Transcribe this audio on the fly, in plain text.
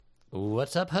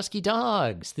What's up, Husky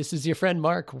Dogs? This is your friend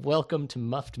Mark. Welcome to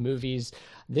Muffed Movies.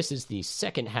 This is the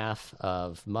second half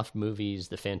of Muffed Movies,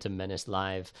 The Phantom Menace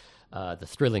Live, the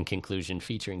thrilling conclusion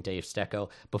featuring Dave Stecco.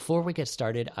 Before we get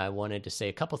started, I wanted to say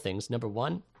a couple things. Number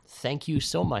one, thank you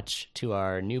so much to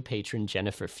our new patron,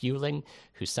 Jennifer Fueling,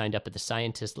 who signed up at the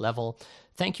scientist level.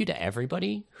 Thank you to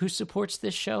everybody who supports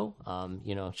this show,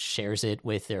 shares it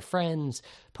with their friends,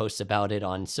 posts about it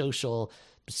on social,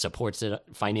 supports it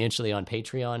financially on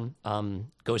Patreon.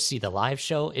 Go see the live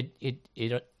show. It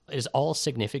is all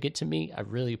significant to me. I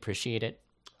really appreciate it.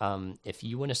 If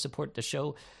you want to support the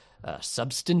show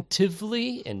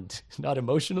substantively and not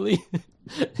emotionally,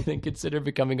 then consider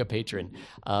becoming a patron.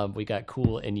 We got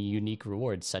cool and unique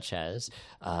rewards, such as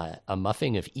a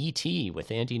muffing of E.T.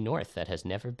 with Andy North that has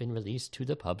never been released to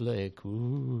the public.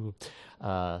 Ooh.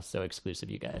 So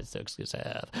exclusive, you guys. So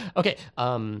exclusive. Okay.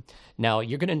 Now,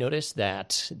 you're going to notice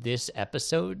that this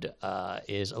episode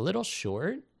is a little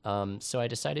short. So I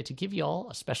decided to give you all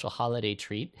a special holiday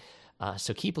treat.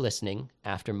 So keep listening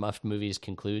after Muffed Movies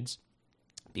concludes,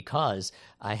 because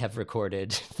I have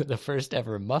recorded the first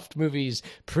ever Muffed Movies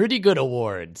Pretty Good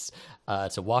Awards.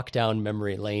 It's a walk down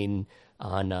memory lane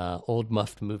on old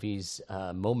Muffed Movies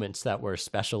moments that were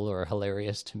special or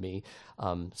hilarious to me,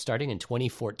 starting in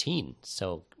 2014.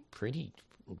 So pretty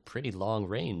long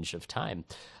range of time.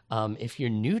 If you're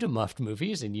new to Muffed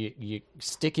Movies and you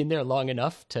stick in there long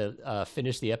enough to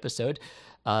finish the episode,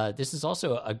 this is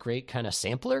also a great kind of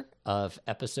sampler of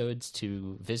episodes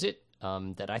to visit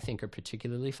that I think are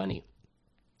particularly funny.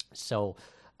 So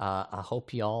I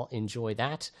hope y'all enjoy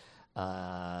that.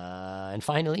 And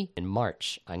finally, in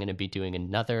March, I'm going to be doing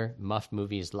another Muffed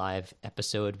Movies live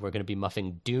episode. We're going to be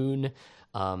muffing Dune,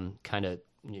 kind of,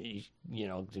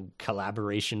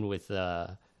 collaboration with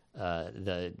the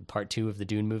part 2 of the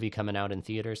Dune movie coming out in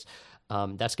theaters.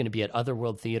 That's going to be at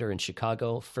Otherworld Theater in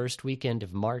Chicago, first weekend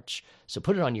of March. So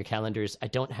put it on your calendars. I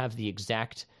don't have the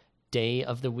exact day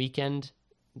of the weekend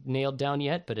nailed down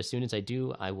yet, but as soon as I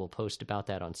do, I will post about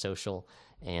that on social,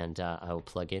 and I will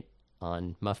plug it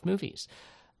on Muffed Movies.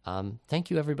 Thank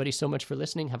you, everybody, so much for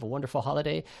listening. Have a wonderful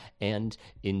holiday, and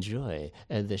enjoy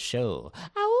the show.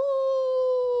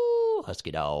 Ow!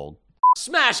 Husky dog.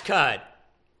 Smash cut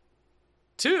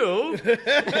to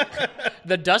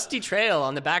the dusty trail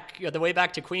on the way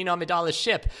back to Queen Amidala's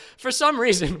ship. For some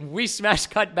reason, we smash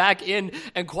cut back in,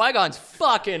 and Qui-Gon's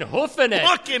fucking hoofing it.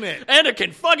 Fucking it. And it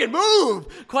can fucking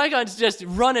move. Qui-Gon's just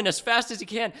running as fast as he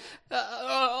can. Wait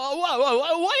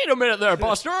a minute there,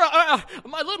 Buster.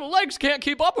 My little legs can't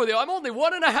keep up with you. I'm only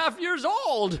 1.5 years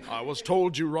old. I was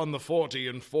told you run the 40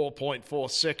 in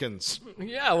 4.4 seconds.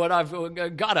 Yeah, when I've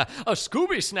got a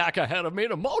Scooby snack ahead of me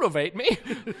to motivate me.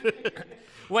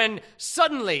 When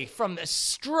suddenly, from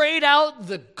straight out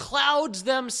the clouds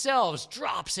themselves,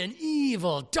 drops an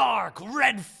evil, dark,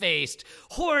 red-faced,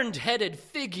 horned-headed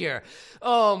figure.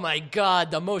 Oh my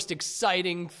God, the most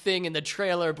exciting thing in the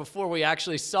trailer before we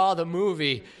actually saw the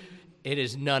movie. It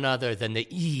is none other than the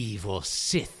evil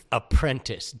Sith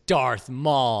apprentice, Darth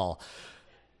Maul.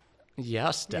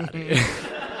 Yes, Daddy.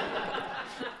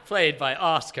 Played by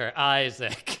Oscar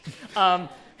Isaac.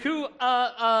 Who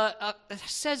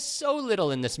says so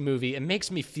little in this movie. It makes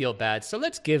me feel bad. So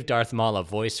let's give Darth Maul a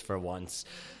voice for once.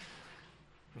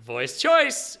 Voice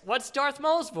choice. What's Darth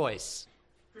Maul's voice?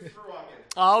 Christopher Walken.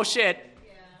 Oh, shit.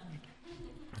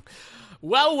 Yeah.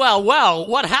 Well,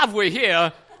 what have we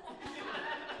here?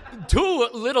 2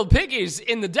 little piggies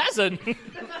in the desert.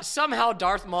 Somehow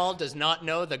Darth Maul does not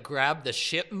know the grab the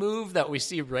ship move that we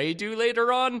see Rey do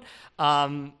later on.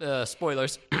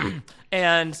 Spoilers.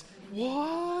 And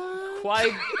What?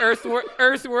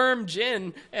 Earthworm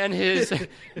Jin and his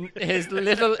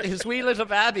wee little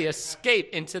babby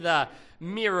escape into the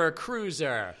mirror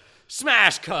cruiser.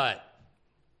 Smash cut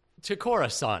to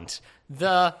Coruscant,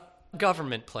 the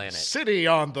government planet. City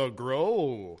on the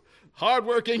grow.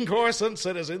 Hardworking Coruscant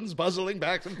citizens buzzing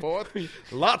back and forth.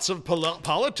 Lots of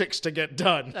politics to get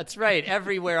done. That's right.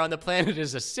 Everywhere on the planet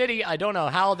is a city. I don't know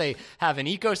how they have an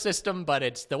ecosystem, but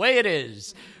it's the way it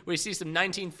is. We see some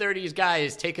 1930s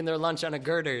guys taking their lunch on a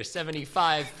girder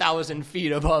 75,000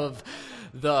 feet above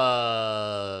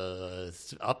the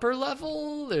upper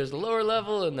level. There's the lower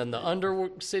level, and then the under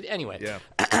city. Anyway, yeah.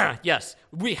 Yes,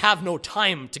 we have no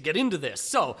time to get into this.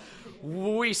 So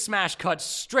we smash cut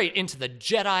straight into the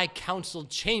Jedi Council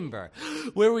chamber,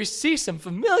 where we see some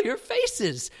familiar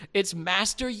faces. It's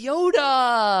Master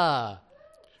Yoda.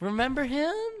 Remember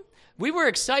him? We were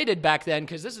excited back then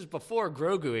because this is before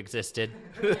Grogu existed.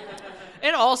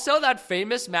 And also that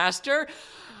famous master,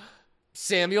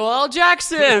 Samuel L.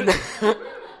 Jackson.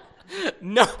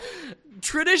 No,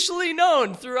 traditionally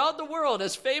known throughout the world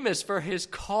as famous for his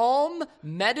calm,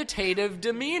 meditative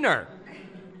demeanor,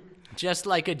 just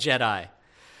like a Jedi.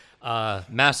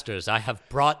 Masters, I have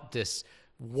brought this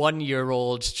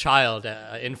 1-year-old child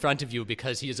in front of you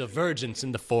because he is a virgin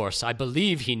in the Force. I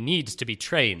believe he needs to be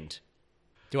trained.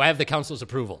 Do I have the Council's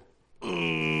approval? Ooh,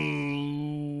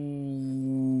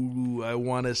 I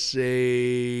want to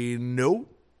say no.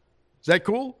 Is that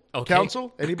cool? Okay.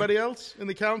 Council? Anybody else in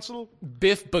the council?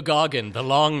 Biff Begoggin, the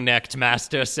long-necked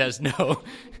master, says no.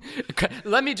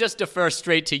 Let me just defer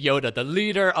straight to Yoda, the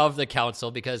leader of the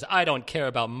council, because I don't care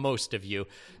about most of you.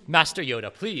 Master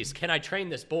Yoda, please, can I train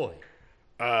this boy?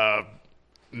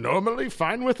 Normally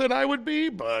fine with it I would be,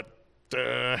 but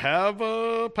have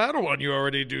a Padawan you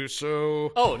already do,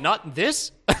 so... Oh, not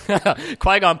this?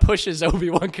 Qui-Gon pushes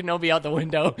Obi-Wan Kenobi out the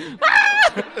window.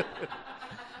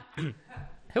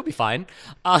 He'll be fine.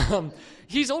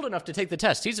 He's old enough to take the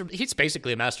test. He's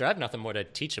basically a master. I have nothing more to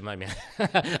teach him. I mean,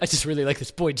 I just really like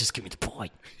this boy. Just give me the boy.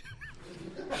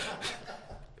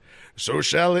 So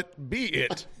shall it be.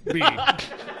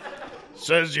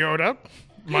 Says Yoda.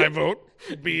 My vote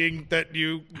being that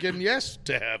you can yes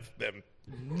to have them.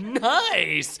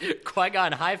 Nice!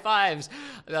 Qui-Gon high fives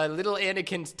little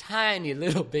Anakin's tiny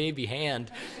little baby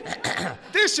hand.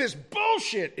 This is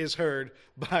bullshit is heard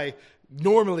by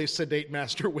normally sedate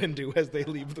Master Windu as they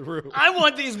leave the room. I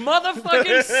want these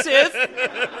motherfucking Sith.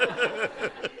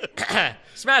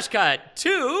 Smash cut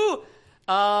to,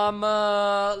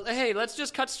 hey, let's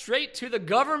just cut straight to the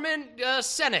government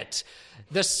Senate.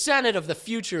 The Senate of the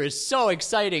future is so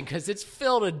exciting because it's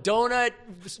filled with donut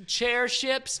chair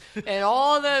ships and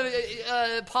all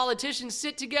the politicians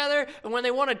sit together, and when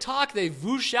they want to talk, they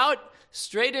whoosh out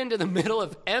straight into the middle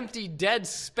of empty, dead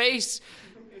space.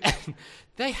 And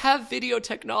they have video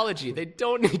technology. They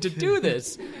don't need to do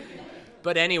this.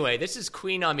 But anyway, this is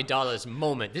Queen Amidala's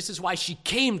moment. This is why she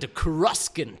came to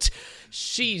Coruscant.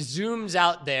 She zooms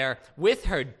out there with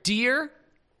her dear,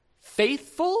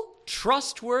 faithful,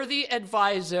 trustworthy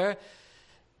advisor,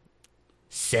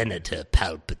 Senator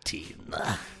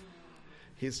Palpatine.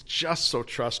 He's just so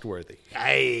trustworthy.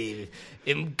 I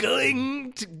am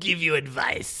going to give you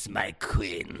advice, my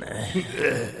queen.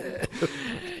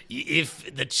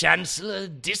 If the Chancellor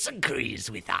disagrees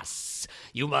with us,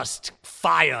 you must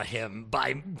fire him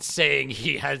by saying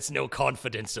he has no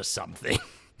confidence or something.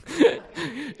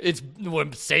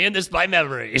 We're saying this by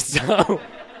memory, so...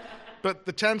 But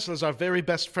the Chancellor's our very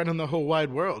best friend in the whole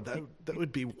wide world. That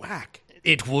would be whack.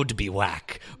 It would be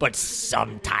whack, but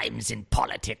sometimes in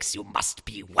politics you must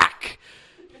be whack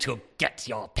to get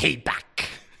your payback.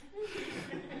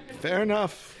 Fair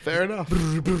enough.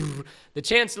 The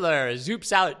Chancellor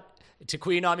zoops out to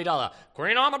Queen Amidala.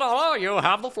 Queen Amidala, you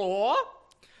have the floor.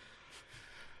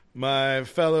 My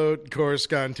fellow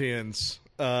Coruscantians,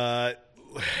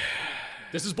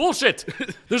 This is bullshit.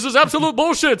 This is absolute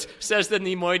bullshit, says the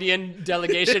Neimoidian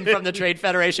delegation from the Trade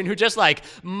Federation, who just like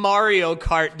Mario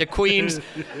Kart the Queen's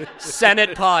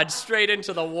Senate pod straight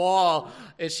into the wall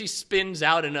as she spins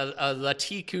out and a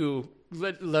Lakitu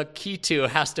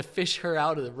has to fish her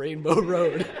out of the Rainbow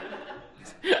Road.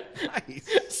 nice.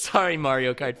 Sorry,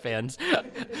 Mario Kart fans.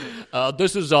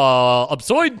 This is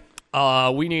absurd.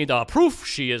 We need proof.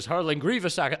 She is hurling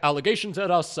grievous allegations at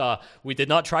us. We did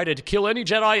not try to kill any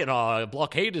Jedi, and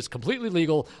blockade is completely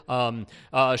legal.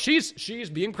 She's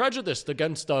being prejudiced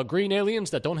against green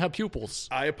aliens that don't have pupils.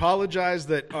 I apologize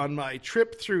that on my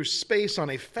trip through space on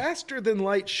a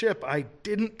faster-than-light ship, I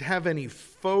didn't have any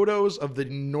photos of the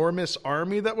enormous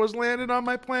army that was landed on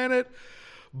my planet,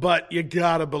 but you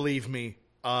gotta believe me.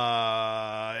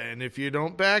 And if you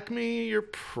don't back me, you're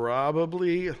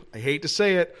probably, I hate to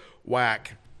say it,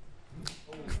 whack.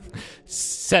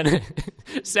 Senator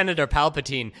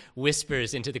Palpatine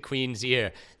whispers into the Queen's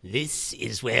ear, "This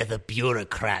is where the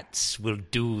bureaucrats will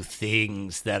do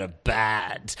things that are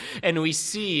bad." And we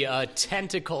see a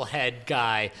tentacle head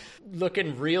guy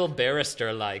looking real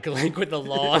barrister-like, like with the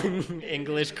long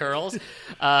English curls.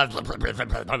 The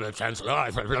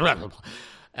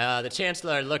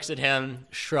Chancellor looks at him,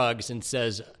 shrugs, and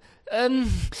says,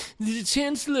 the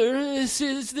Chancellor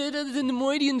says that the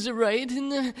Neimoidians are right,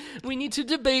 and we need to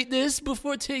debate this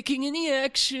before taking any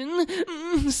action.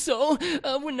 So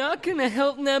we're not going to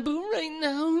help Naboo right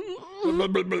now.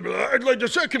 I'd like to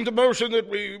second the motion that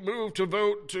we move to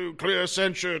vote to clear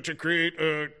censure to create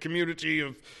a community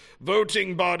of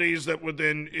voting bodies that would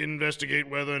then investigate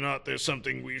whether or not there's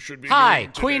something we should be doing. Hi,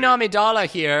 Queen Amidala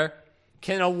here.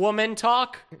 Can a woman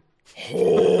talk?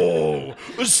 Oh,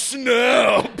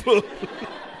 snap!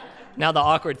 Now the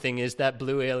awkward thing is that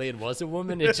blue alien was a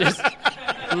woman. It just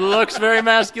looks very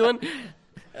masculine.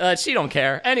 She don't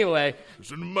care. Anyway.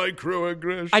 It's a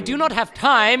microaggression. I do not have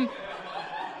time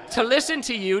to listen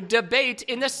to you debate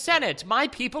in the Senate. My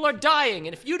people are dying,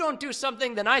 and if you don't do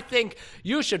something, then I think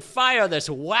you should fire this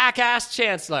whack-ass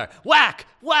chancellor. Whack,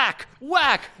 whack,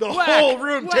 whack, The whack, whole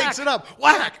room whack, takes it up.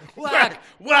 Whack, whack,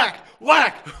 whack,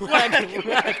 whack, whack,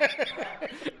 whack.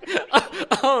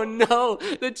 Oh no,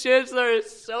 the chancellor is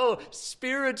so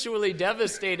spiritually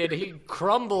devastated, he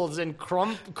crumbles and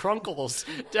crunkles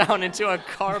down into a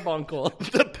carbuncle.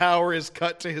 The power is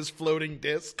cut to his floating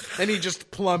disc, and he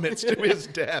just plummets to his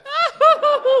death.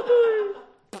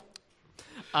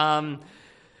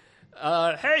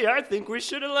 Hey, I think we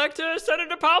should elect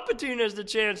Senator Palpatine as the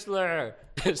chancellor,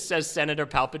 says Senator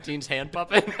Palpatine's hand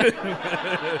puppet.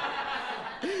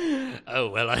 Oh,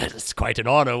 well, it's quite an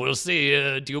honor. We'll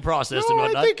see due process and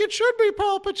whatnot. I think it should be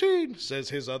Palpatine, says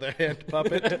his other hand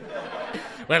puppet.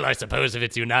 Well, I suppose if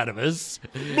it's unanimous.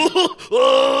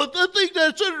 I think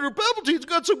that Senator Palpatine's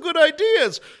got some good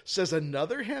ideas, says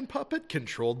another hand puppet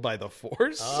controlled by the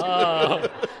Force. Oh,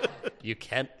 you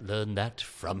can't learn that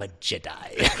from a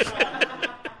Jedi.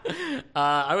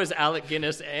 I was Alec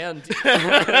Guinness and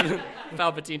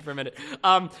Palpatine for a minute.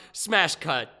 Smash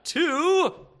cut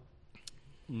to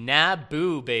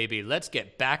Naboo, baby. Let's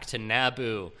get back to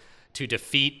Naboo to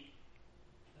defeat...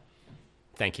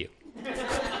 Thank you.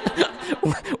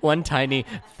 One tiny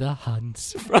the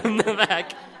Huns from the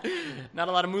back. Not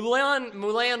a lot of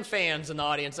Mulan fans in the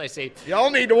audience, I see.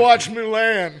 Y'all need to watch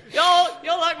Mulan. Y'all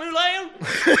like Mulan?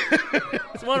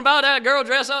 It's one about that girl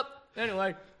dress up.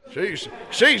 Anyway.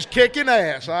 She's kicking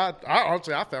ass. I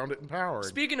honestly, I found it empowering.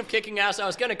 Speaking of kicking ass, I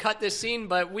was going to cut this scene,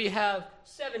 but we have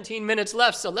 17 minutes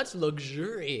left, so let's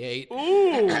luxuriate.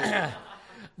 Ooh.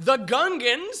 The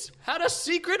Gungans had a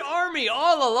secret army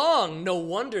all along. No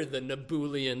wonder the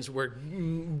Nebulians were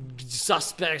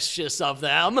suspicious of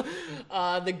them.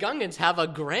 The Gungans have a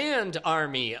grand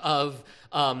army of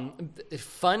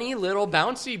funny little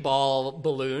bouncy ball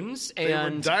balloons. They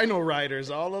and were dino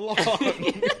riders all along.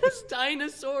 Yes,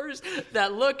 dinosaurs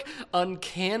that look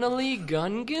uncannily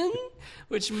Gungan,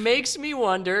 which makes me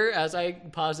wonder, as I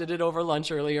posited over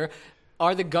lunch earlier,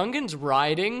 are the Gungans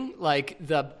riding, like,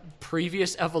 the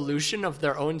previous evolution of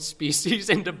their own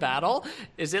species into battle?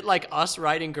 Is it like us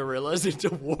riding gorillas into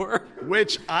war?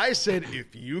 Which I said,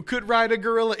 if you could ride a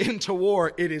gorilla into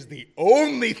war, it is the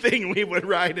only thing we would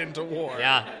ride into war.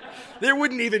 Yeah. There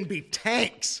wouldn't even be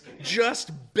tanks, just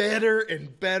better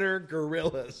and better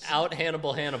gorillas. Out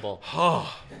Hannibal.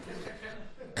 Oh.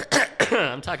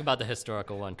 I'm talking about the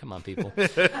historical one. Come on, people.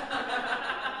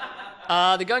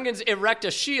 The Gungans erect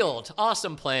a shield.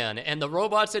 Awesome plan. And the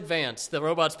robots advance. The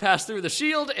robots pass through the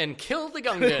shield and kill the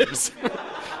Gungans.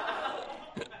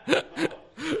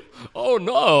 Oh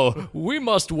no, we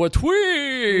must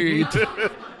retreat.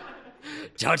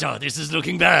 Jar Jar, this is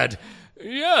looking bad.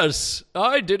 Yes,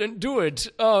 I didn't do it.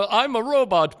 I'm a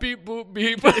robot. Beep, boop,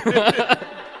 beep.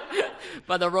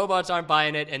 But the robots aren't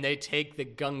buying it, and they take the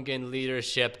Gungan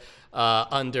leadership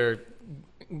under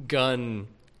gun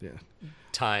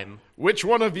time. Which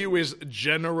one of you is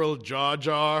General Jar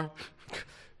Jar?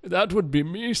 That would be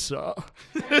me, sir.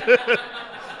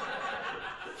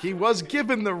 He was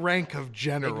given the rank of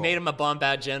general. They made him a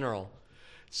Bombad general.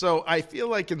 So I feel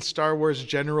like in Star Wars,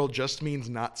 general just means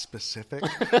not specific.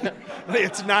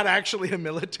 It's not actually a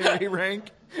military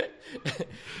rank.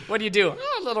 What do you do?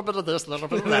 Oh, a little bit of this, a little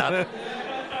bit of that.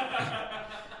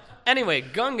 Anyway,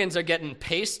 Gungans are getting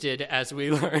pasted, as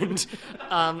we learned.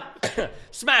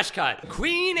 Smash cut.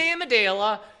 Queen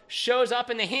Amidala shows up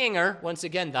in the hangar. Once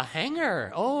again, the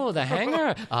hangar. Oh, the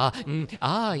hangar.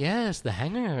 Yes, the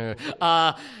hangar.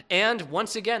 And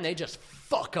once again, they just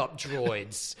fuck up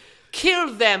droids.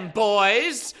 Kill them,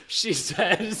 boys, she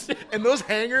says. And those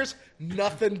hangars,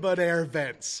 nothing but air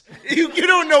vents. You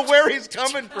don't know where he's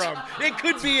coming from. It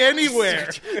could be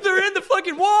anywhere. They're in the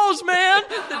fucking walls, man.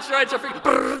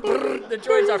 The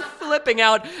droids are flipping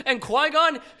out. And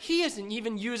Qui-Gon, he isn't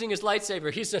even using his lightsaber.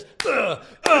 He's just,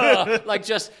 like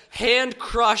just hand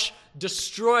crush,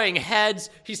 destroying heads.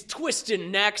 He's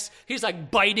twisting necks. He's like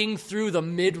biting through the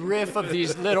midriff of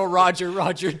these little Roger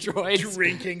droids.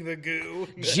 Drinking the goo.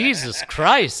 Jesus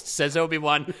Christ, says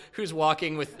Obi-Wan, who's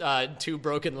walking with 2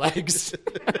 broken legs.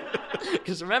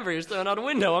 Because remember, he was thrown out a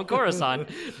window on Coruscant.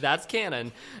 That's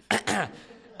canon.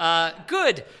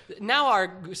 Good. Now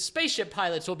our spaceship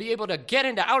pilots will be able to get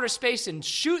into outer space and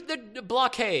shoot the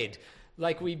blockade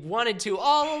like we wanted to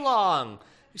all along.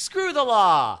 Screw the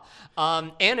law.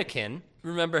 Anakin,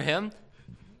 remember him?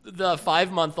 The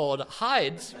 5-month-old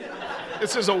hides.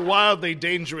 This is a wildly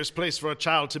dangerous place for a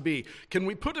child to be. Can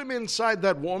we put him inside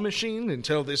that war machine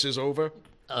until this is over?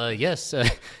 Yes,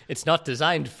 it's not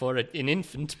designed for an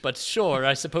infant, but sure,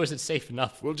 I suppose it's safe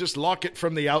enough. We'll just lock it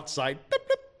from the outside.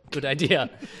 Good idea.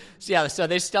 So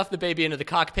they stuff the baby into the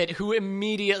cockpit, who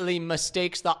immediately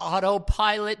mistakes the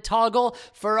autopilot toggle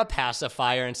for a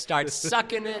pacifier and starts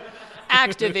sucking it,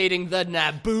 activating the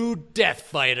Naboo Death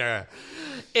Fighter.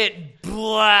 It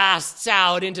blasts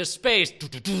out into space.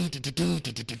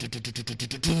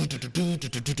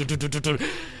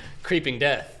 Creeping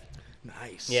death.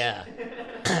 Nice. Yeah.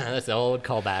 That's the old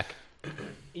callback.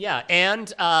 Yeah,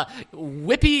 and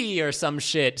whippy or some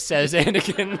shit, says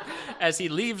Anakin as he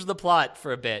leaves the plot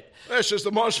for a bit. This is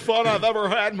the most fun I've ever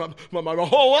had my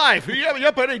whole life.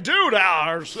 Yep, any dude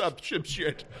or some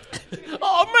shit.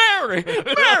 Oh, Mary!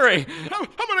 I'm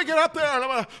gonna get up there and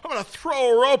I'm gonna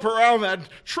throw a rope around that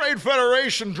Trade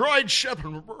Federation droid ship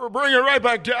and bring it right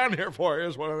back down here for you.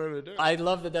 Is what I'm gonna do. I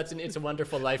love that that's an It's a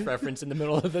Wonderful Life reference in the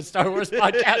middle of the Star Wars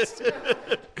podcast.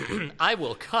 I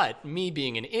will cut me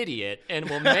being an idiot and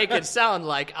will make it sound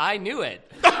like I knew it.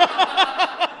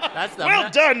 That's the well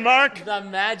done, Mark. The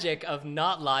magic of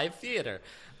not live theater.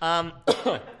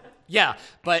 Yeah,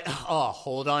 but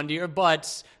hold on to your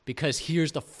butts, because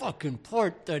here's the fucking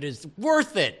part that is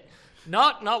worth it.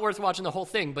 Not worth watching the whole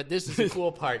thing, but this is the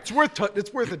cool part.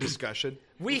 It's worth a discussion.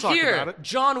 We We'll talk hear about it.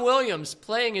 John Williams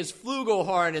playing his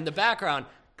flugelhorn in the background.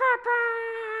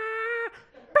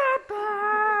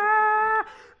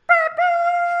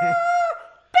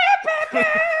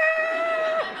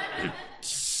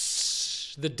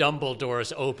 The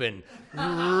Dumbledores open,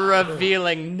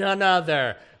 revealing none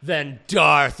other than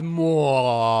Darth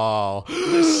Maul.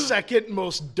 The second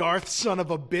most Darth son of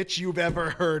a bitch you've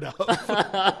ever heard of.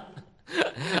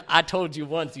 I told you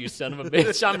once, you son of a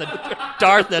bitch, I'm the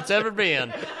Darth that's ever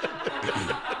been.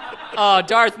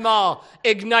 Darth Maul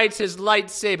ignites his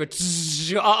lightsaber.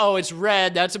 Uh-oh, it's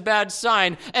red. That's a bad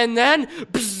sign. And then,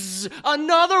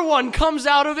 another one comes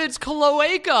out of its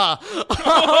cloaca.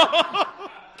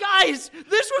 Guys,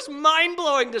 this was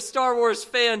mind-blowing to Star Wars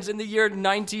fans in the year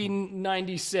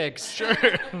 1996. Sure.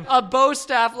 A bow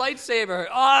staff lightsaber.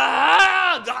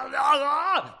 I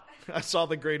saw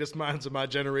the greatest minds of my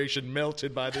generation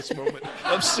melted by this moment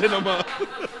of cinema.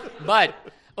 But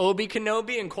Obi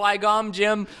Kenobi and Qui-Gon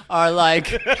Jinn are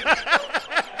like...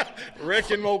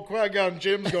 Reckon old Qui-Gon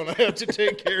Jinn's gonna have to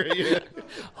take care of you.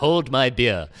 Hold my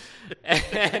beer.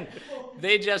 And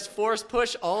they just force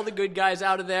push all the good guys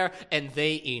out of there, and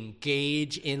they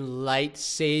engage in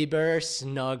lightsaber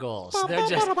snuggles. They're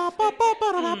just...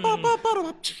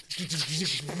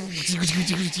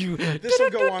 This will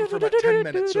go on for about 10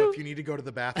 minutes, so if you need to go to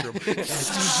the bathroom.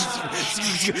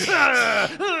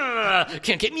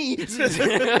 Can't get me.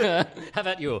 How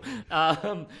about you?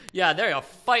 Yeah, they are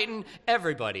fighting.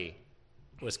 Everybody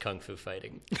was kung fu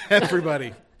fighting.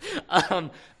 Everybody.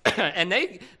 And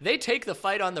they take the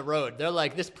fight on the road. They're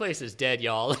like, this place is dead,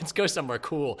 y'all. Let's go somewhere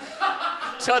cool.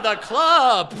 So the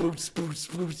club, boots,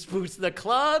 the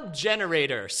club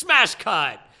generator, smash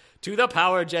cut to the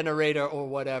power generator or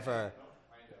whatever.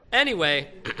 Anyway,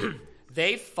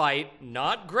 they fight,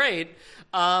 not great.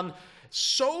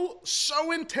 So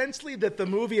intensely that the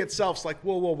movie itself's like,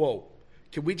 whoa.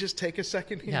 Can we just take a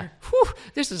second here? Yeah. Whew,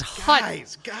 this is hot.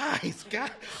 Guys.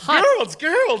 Hot.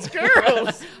 Girls.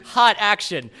 Hot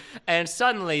action. And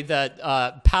suddenly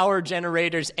the power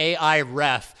generator's AI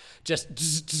ref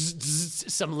just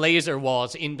some laser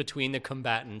walls in between the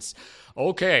combatants.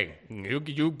 Okay,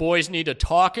 you boys need to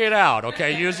talk it out.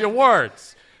 Okay, use your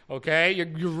words. Okay,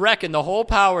 you're wrecking the whole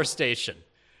power station.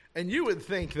 And you would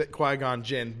think that Qui-Gon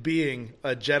Jinn, being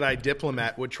a Jedi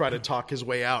diplomat, would try to talk his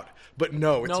way out. But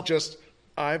no, it's just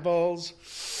eyeballs.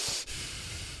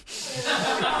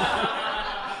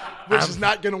 Which is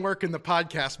not going to work in the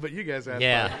podcast, but you guys have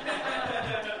fun.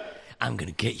 I'm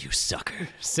going to get you, sucker,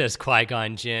 says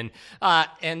Qui-Gon Jinn.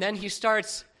 And then he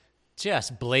starts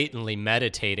just blatantly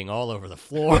meditating all over the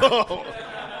floor.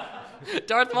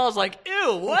 Darth Maul's like,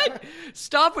 ew, what?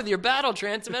 Stop with your battle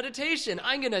trance meditation.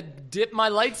 I'm going to dip my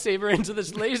lightsaber into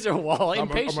this laser wall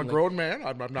impatiently. I'm a grown man.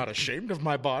 I'm not ashamed of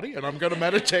my body, and I'm going to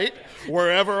meditate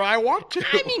wherever I want to.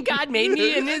 I mean, God made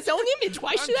me in his own image.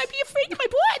 Why should I be afraid of my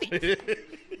body?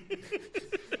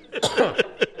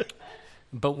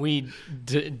 But we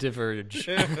diverge.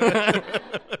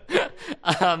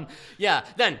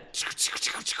 Then,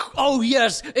 oh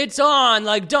yes, it's on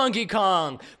like Donkey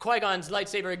Kong. Qui-Gon's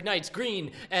lightsaber ignites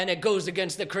green, and it goes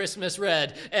against the Christmas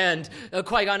red, and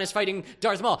Qui-Gon is fighting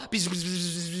Darth Maul.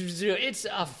 It's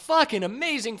a fucking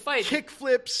amazing fight. Kick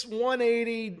flips,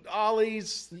 180,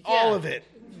 ollies, all of it.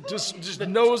 Just the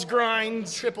nose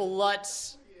grinds. Triple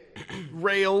Lutz.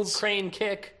 Rails. Crane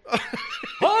kick.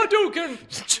 Hadouken!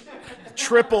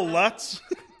 Triple Lutz.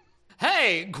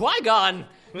 Hey, Qui-Gon,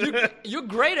 you're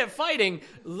great at fighting.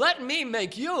 Let me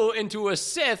make you into a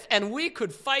Sith, and we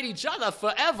could fight each other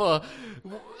forever.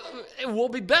 We'll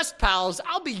be best pals.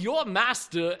 I'll be your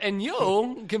master, and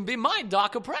you can be my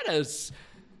dark apprentice.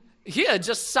 Here,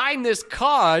 just sign this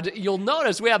card. You'll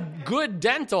notice we have good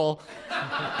dental.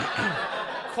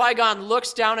 Qui-Gon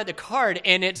looks down at the card,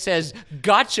 and it says,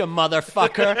 "Gotcha,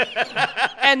 motherfucker."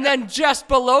 And then just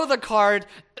below the card,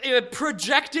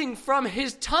 projecting from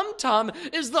his tum-tum,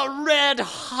 is the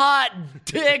red-hot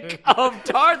dick of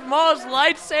Darth Maul's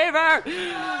lightsaber.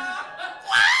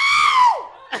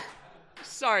 Wow!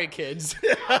 Sorry, kids.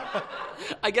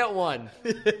 I get one.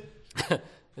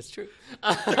 That's true.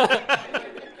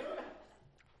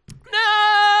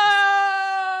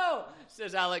 No!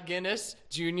 Says Alec Guinness,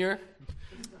 Jr.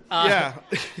 Yeah.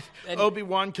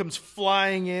 Obi-Wan comes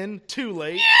flying in, too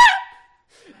late.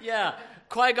 Yeah.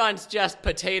 Qui-Gon's just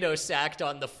potato sacked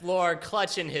on the floor,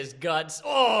 clutching his guts.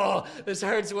 Oh, this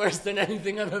hurts worse than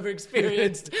anything I've ever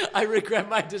experienced. I regret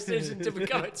my decision to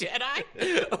become a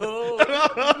Jedi. Oh,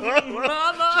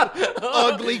 Mama.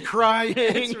 Ugly crying.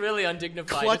 It's really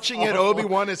undignified. Clutching at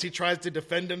Obi-Wan as he tries to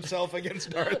defend himself against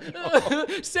Darth Maul.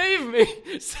 Save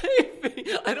me. Save me.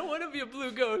 I don't want to be a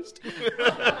blue ghost.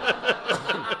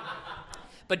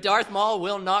 But Darth Maul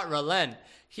will not relent.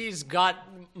 He's got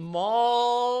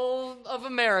Maul of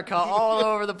America all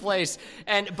over the place.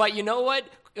 But you know what?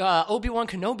 Obi-Wan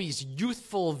Kenobi's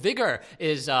youthful vigor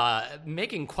is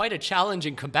making quite a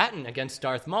challenging combatant against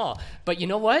Darth Maul. But you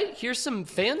know what? Here's some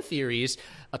fan theories.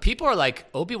 People are like,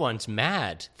 Obi-Wan's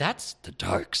mad. That's the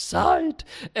dark side.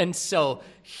 And so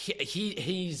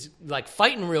he's like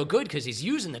fighting real good because he's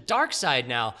using the dark side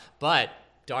now. But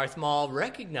Darth Maul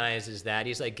recognizes that.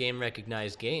 He's like, game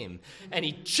recognized game. And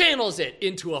he channels it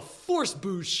into a force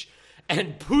boosh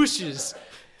and pushes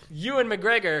Ewan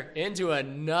McGregor into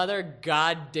another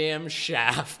goddamn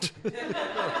shaft.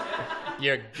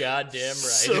 You're goddamn right.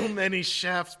 So many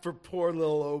shafts for poor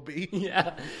little Obi.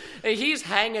 Yeah. And he's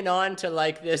hanging on to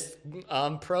like this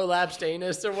prolapsed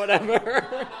anus or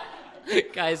whatever.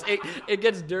 Guys, it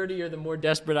gets dirtier the more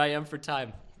desperate I am for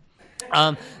time.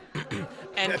 And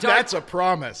That's a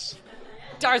promise.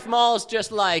 Darth Maul's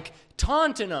just like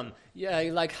taunting him. Yeah,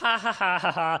 like ha ha ha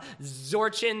ha ha,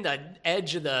 zorching the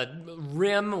edge of the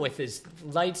rim with his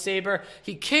lightsaber.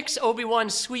 He kicks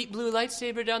Obi-Wan's sweet blue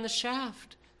lightsaber down the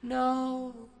shaft.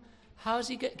 No.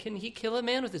 Can he kill a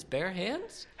man with his bare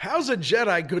hands? How's a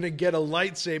Jedi gonna get a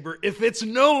lightsaber if it's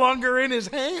no longer in his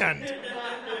hand?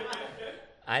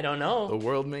 I don't know. The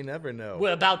world may never know.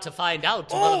 We're about to find out,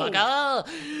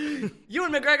 motherfucker.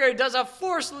 Ewan McGregor does a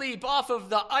force leap off of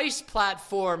the ice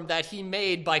platform that he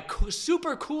made by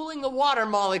super cooling the water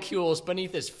molecules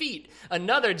beneath his feet.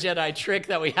 Another Jedi trick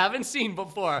that we haven't seen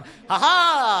before.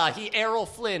 Ha-ha! He Errol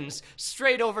Flynn's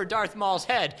straight over Darth Maul's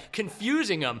head,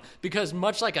 confusing him because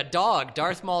much like a dog,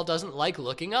 Darth Maul doesn't like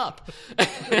looking up.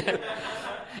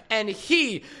 And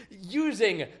he,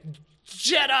 using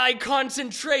Jedi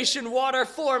concentration water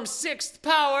form 6th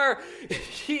power,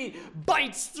 he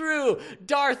bites through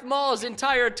Darth Maul's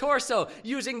entire torso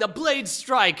using the blade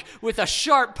strike with a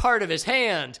sharp part of his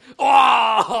hand.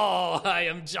 Oh, I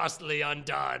am justly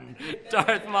undone,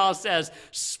 Darth Maul says,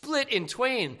 split in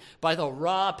twain by the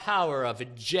raw power of a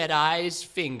Jedi's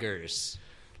fingers.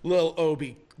 Lil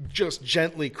Obi, just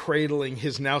gently cradling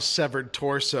his now severed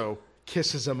torso,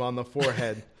 kisses him on the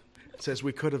forehead. Says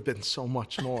we could have been so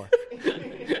much more.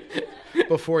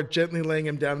 Before gently laying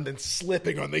him down and then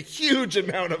slipping on the huge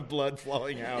amount of blood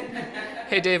flowing out.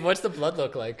 Hey, Dave, what's the blood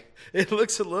look like? It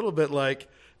looks a little bit like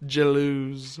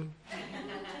jalouse.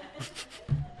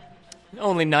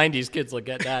 Only 90s kids will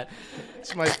get that.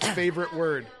 It's my favorite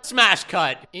word. Smash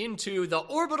cut into the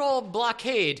orbital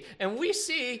blockade, and we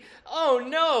see, oh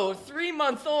no,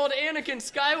 3-month-old Anakin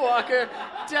Skywalker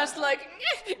just like,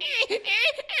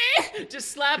 just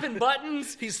slapping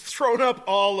buttons. He's thrown up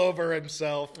all over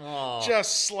himself, Oh.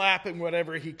 just slapping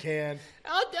whatever he can.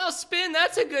 I'll spin,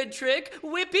 that's a good trick.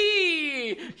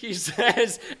 Whippy, he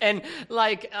says, and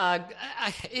like,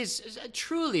 is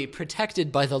truly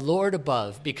protected by the Lord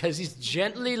above because he's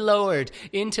gently lowered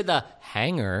into the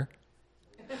hangar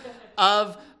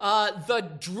of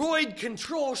the droid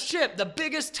control ship, the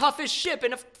biggest, toughest ship,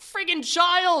 and a friggin'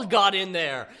 child got in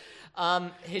there.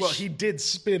 He did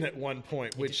spin at one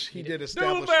point, which he did Do a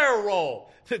establish. barrel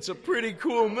roll. It's a pretty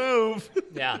cool move.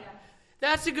 Yeah.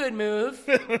 That's a good move.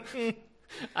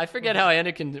 I forget how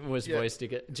Anakin was voiced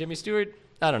again. Jimmy Stewart?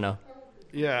 I don't know.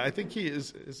 Yeah, I think he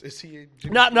is he...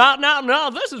 No,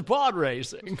 this is pod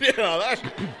racing. Yeah,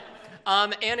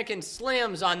 Anakin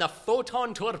slams on the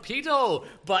photon torpedo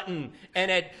button,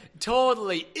 and it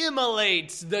totally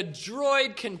immolates the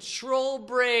droid control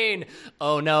brain.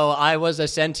 Oh no, I was a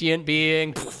sentient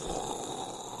being.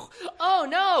 Oh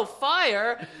no,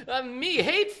 fire! Me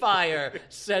hate fire,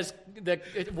 says the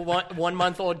 1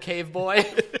 month old cave boy.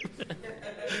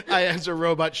 I, as a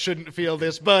robot, shouldn't feel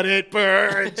this, but it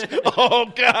burns. Oh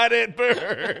God, it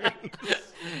burns.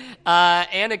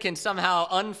 Anakin somehow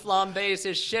unflambees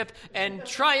his ship and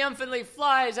triumphantly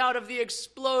flies out of the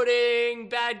exploding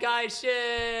bad guy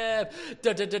ship.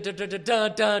 Da da da da da da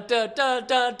da da da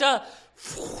da da.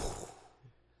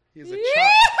 He's a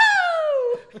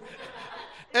child.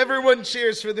 Everyone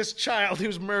cheers for this child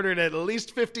who's murdered at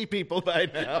least 50 people by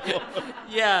now.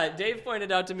 Yeah, Dave pointed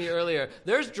out to me earlier,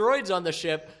 there's droids on the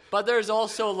ship, but there's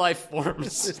also life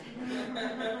forms.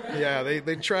 Yeah,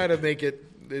 they try to make it...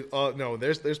 no,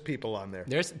 there's people on there.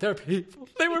 They're people.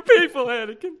 They were people,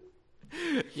 Anakin.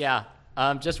 Yeah,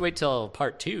 just wait till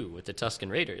part 2 with the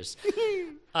Tusken Raiders.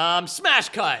 Smash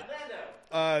cut!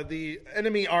 The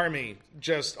enemy army,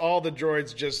 just all the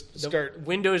droids just start...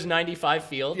 Windows 95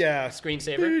 field. Yeah.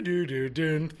 Screensaver.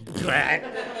 Do-do-do-dun.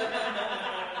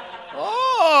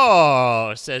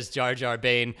 Oh, says Jar Jar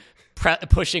Bane,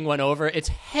 pushing one over. Its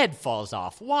head falls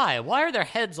off. Why? Why are their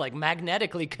heads like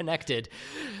magnetically connected?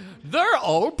 They're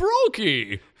all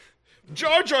brokey.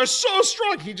 Jar Jar's so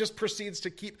strong, he just proceeds to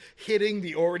keep hitting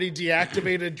the already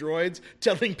deactivated droids,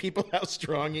 telling people how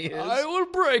strong he is. I will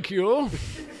break you.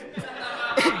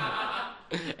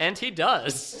 And he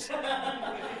does.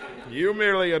 You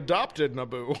merely adopted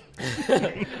Naboo.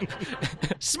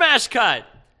 Smash cut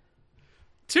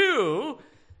to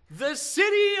the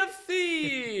city of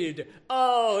Theed.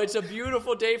 Oh, it's a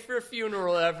beautiful day for a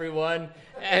funeral, everyone.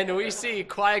 And we see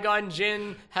Qui-Gon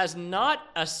Jinn has not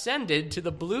ascended to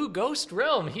the blue ghost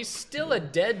realm. He's still a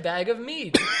dead bag of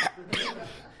meat.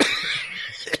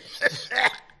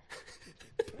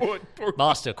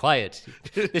 Master, quiet.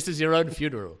 This is your own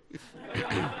funeral.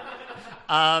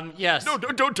 Yes. No,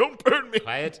 don't burn me.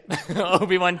 Quiet.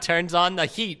 Obi-Wan turns on the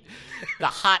heat. The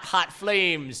hot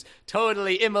flames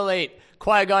totally immolate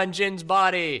Qui-Gon Jinn's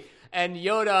body. And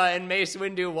Yoda and Mace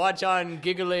Windu watch on,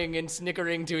 giggling and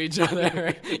snickering to each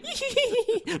other.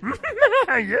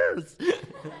 Yes.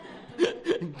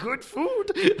 Good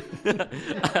food.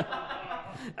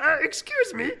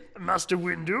 Excuse me, Master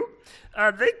Windu.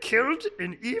 They killed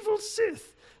an evil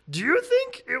Sith. Do you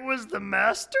think it was the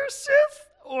Master Sith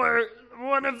or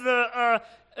one of the,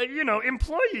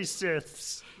 employee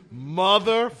Siths?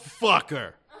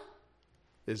 Motherfucker,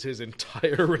 is his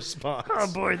entire response. Oh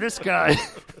boy, this guy,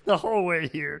 the whole way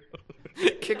here,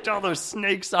 kicked all those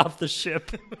snakes off the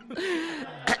ship.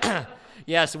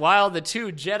 Yes, while the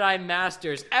two Jedi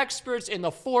Masters, experts in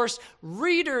the Force,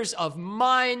 readers of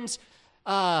minds,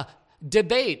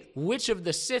 debate which of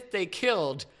the Sith they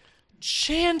killed,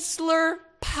 Chancellor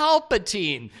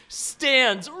Palpatine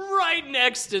stands right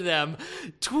next to them,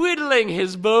 twiddling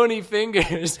his bony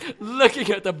fingers, looking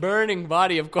at the burning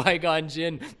body of Qui-Gon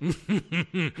Jinn.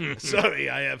 Sorry,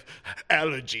 I have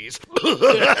allergies.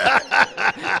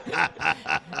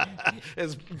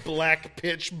 As black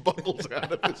pitch bubbles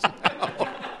out of his mouth.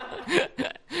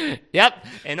 Yep,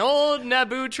 an old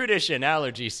Naboo tradition,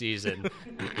 allergy season.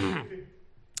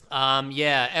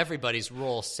 Yeah, everybody's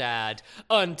real sad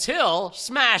until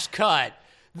smash cut.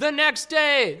 The next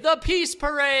day, the Peace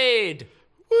Parade.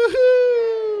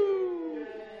 Woohoo!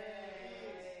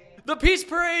 The Peace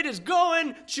Parade is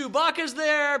going. Chewbacca's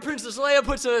there. Princess Leia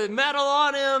puts a medal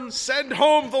on him. Send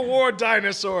home the war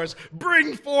dinosaurs.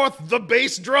 Bring forth the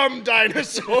bass drum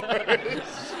dinosaurs.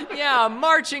 Yeah, a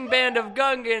marching band of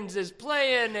Gungans is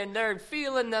playing, and they're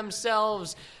feeling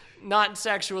themselves, not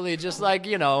sexually, just like,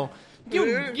 you know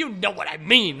what I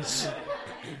mean.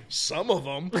 Some of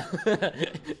them.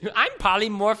 I'm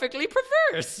polymorphically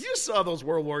perverse. You saw those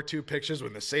World War II pictures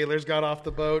when the sailors got off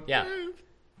the boat? Yeah.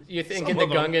 You thinking the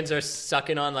Gungans are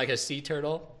sucking on like a sea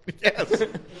turtle? Yes.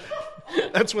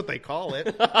 That's what they call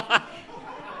it.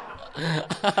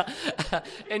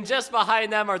 And just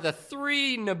behind them are the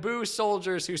 3 Naboo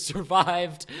soldiers who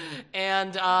survived.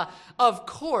 And, of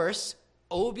course,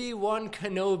 Obi-Wan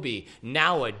Kenobi,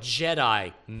 now a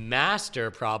Jedi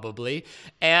Master probably,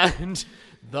 and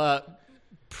the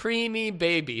preemie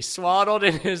baby swaddled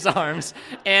in his arms,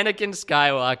 Anakin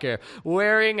Skywalker,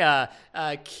 wearing a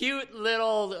cute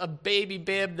little baby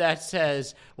bib that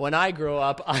says, "When I grow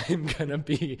up, I'm gonna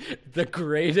be the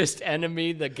greatest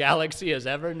enemy the galaxy has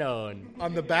ever known."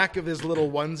 On the back of his little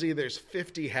onesie, there's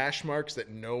 50 hash marks that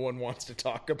no one wants to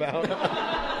talk about.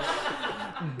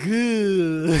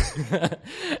 Good.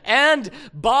 And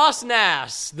Boss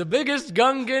Nass, the biggest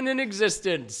Gungan in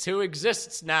existence, who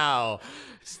exists now,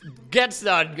 gets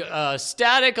the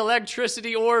static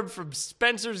electricity orb from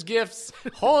Spencer's Gifts,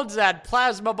 holds that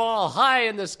plasma ball high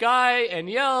in the sky, and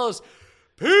yells,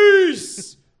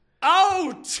 "Peace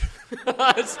out!"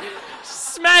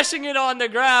 Smashing it on the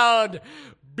ground.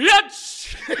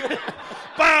 Bitch!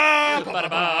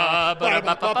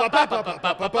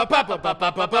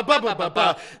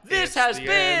 This has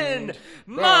been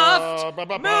Muffed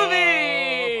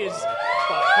Movies!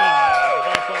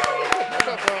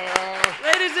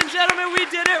 Ladies and gentlemen, we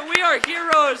did it. We are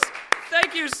heroes.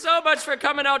 Thank you so much for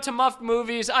coming out to Muffed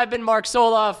Movies. I've been Mark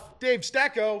Soloff. Dave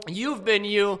Stecco. You've been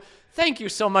you. Thank you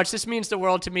so much. This means the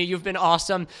world to me. You've been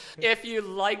awesome. If you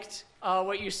liked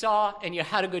what you saw and you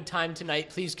had a good time tonight,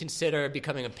 please consider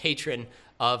becoming a patron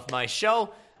of my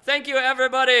show. Thank you,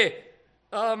 everybody.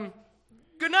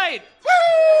 Good night. Woo!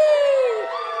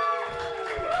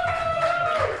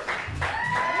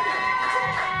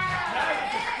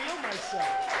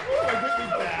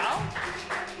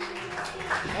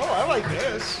 Oh, I like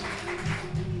this.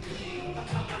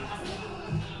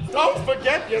 Don't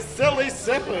forget your silly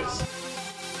sippers.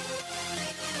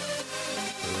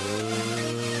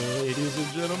 Ladies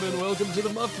and gentlemen, welcome to the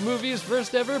Muffed Movies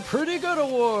first ever Pretty Good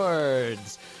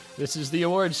Awards. This is the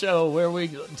award show where we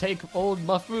take old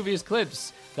Muffed Movies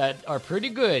clips that are pretty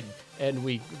good and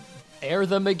we air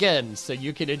them again so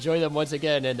you can enjoy them once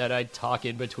again, and then I talk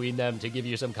in between them to give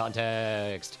you some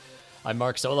context. I'm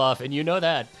Mark Soloff, and you know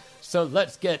that. So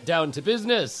let's get down to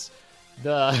business.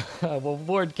 The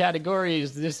award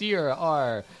categories this year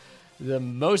are the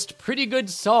most pretty good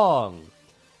song,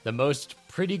 the most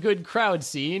pretty good crowd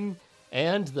scene,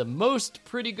 and the most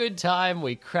pretty good time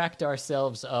we cracked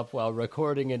ourselves up while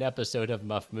recording an episode of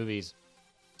Muffed Movies.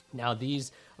 Now,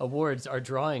 these awards are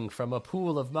drawing from a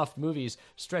pool of Muffed Movies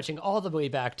stretching all the way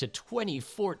back to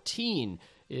 2014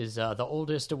 is the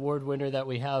oldest award winner that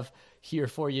we have here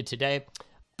for you today.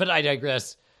 But I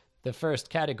digress. The first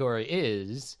category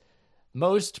is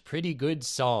Most Pretty Good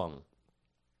Song.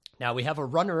 Now, we have a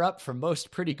runner-up for Most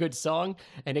Pretty Good Song,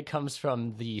 and it comes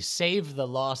from the Save the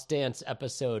Lost Dance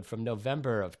episode from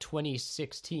November of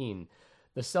 2016.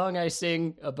 The song I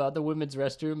sing about the women's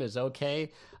restroom is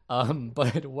okay,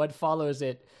 but what follows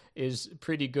it is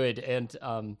pretty good and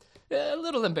a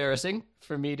little embarrassing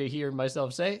for me to hear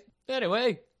myself say.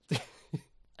 Anyway,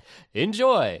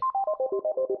 enjoy.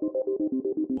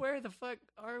 Where the fuck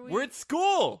are we? We're at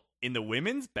school, in the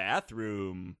women's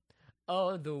bathroom.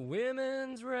 Oh, the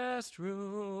women's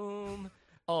restroom.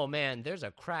 Oh, man, there's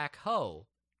a crack hoe,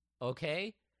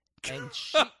 okay? And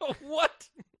she... What?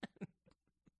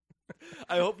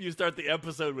 I hope you start the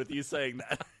episode with you saying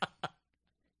that.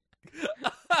 Just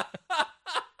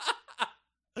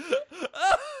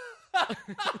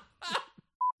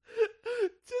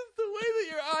the way that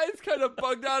your eyes kind of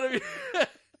bugged out of you.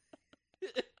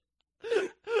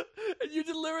 And you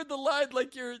delivered the line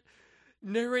like you're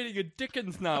narrating a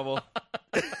Dickens novel.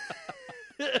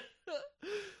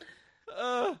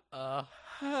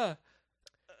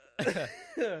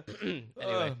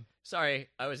 Anyway, sorry,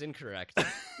 I was incorrect.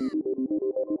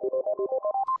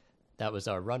 That was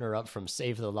our runner-up from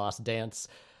Save the Lost Dance.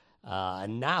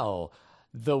 Now,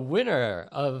 the winner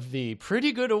of the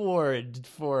Pretty Good Award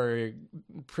for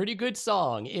Pretty Good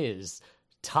Song is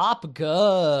Top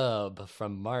Gub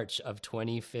from March of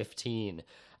 2015.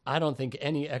 I don't think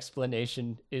any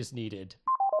explanation is needed.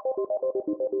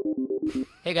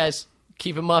 Hey guys,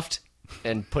 keep it muffed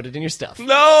and put it in your stuff.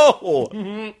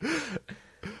 No!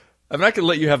 I'm not going to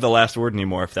let you have the last word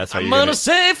anymore if that's how you're I'm gonna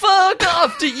say fuck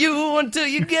off to you until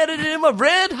you get it in my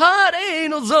red hot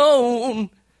anal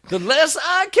zone. The less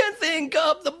I can think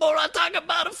of, the more I talk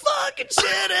about a fucking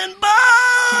shit and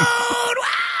bone.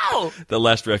 Wow! The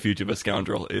Last Refuge of a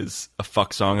Scoundrel is a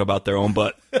fuck song about their own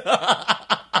butt.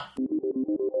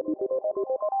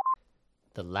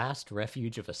 The Last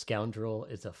Refuge of a Scoundrel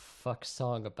is a fuck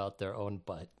song about their own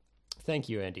butt. Thank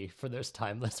you, Andy, for those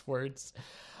timeless words.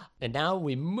 And now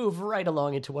we move right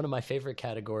along into one of my favorite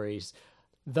categories,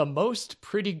 the most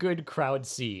pretty good crowd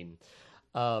scene.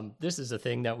 This is a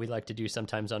thing that we like to do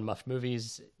sometimes on Muffed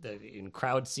Movies, in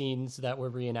crowd scenes that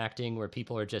we're reenacting where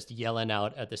people are just yelling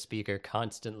out at the speaker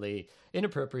constantly.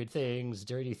 Inappropriate things,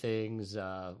 dirty things,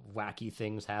 wacky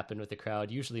things happen with the crowd.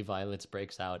 Usually violence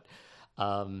breaks out.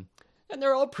 And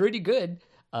they're all pretty good.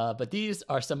 But these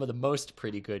are some of the most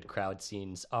pretty good crowd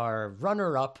scenes. Our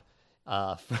runner-up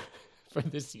for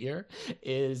this year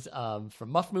is from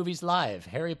Muffed Movies Live,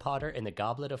 Harry Potter and the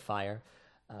Goblet of Fire,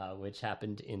 which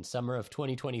happened in summer of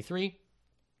 2023.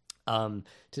 To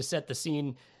set the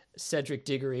scene, Cedric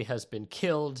Diggory has been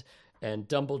killed, and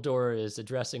Dumbledore is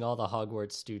addressing all the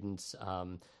Hogwarts students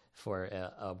for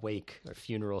a wake or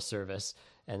funeral service,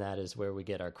 and that is where we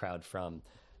get our crowd from.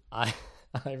 I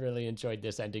really enjoyed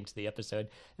this ending to the episode,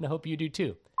 and I hope you do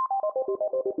too.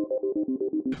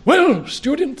 Well,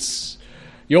 students,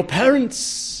 your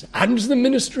parents and the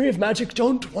Ministry of Magic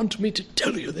don't want me to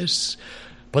tell you this,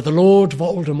 but the Lord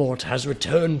Voldemort has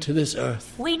returned to this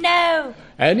earth. We know.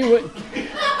 Anyway,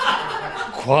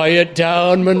 quiet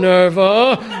down,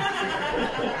 Minerva.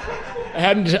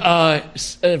 And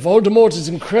Voldemort is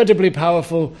incredibly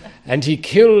powerful, and he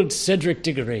killed Cedric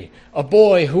Diggory, a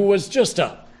boy who was just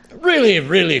a really,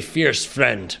 really fierce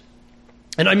friend.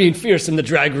 And I mean fierce in the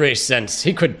Drag Race sense.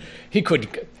 He could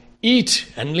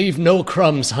eat and leave no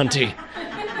crumbs, Hunty.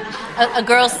 A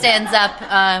girl stands up.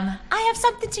 I have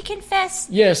something to confess.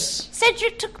 Yes.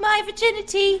 Cedric took my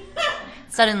virginity.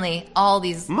 Suddenly, all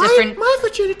these different... My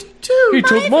virginity, too. He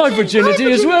took my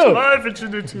virginity as well. My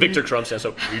virginity. Victor Crumb stands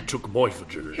up. He took my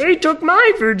virginity. He took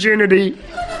my virginity.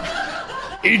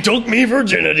 He took me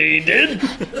virginity, he did.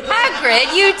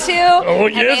 Hagrid, you too. Oh,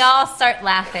 And yes. they all start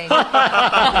laughing.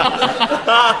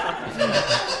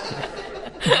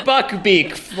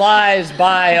 Buckbeak flies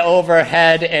by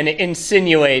overhead and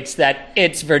insinuates that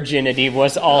its virginity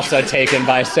was also taken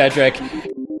by Cedric.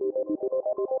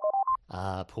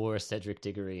 Poor Cedric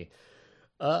Diggory.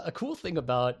 A cool thing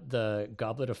about the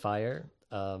Goblet of Fire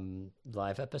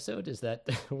live episode is that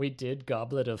we did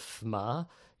Goblet of Fma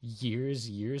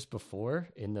years before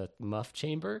in the Muff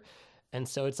Chamber. And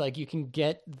so it's like you can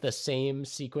get the same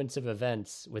sequence of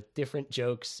events with different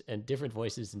jokes and different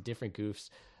voices and different goofs.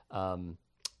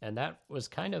 And that was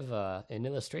kind of an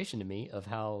illustration to me of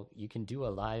how you can do a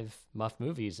live Muff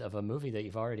movies of a movie that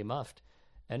you've already muffed.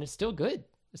 And it's still good.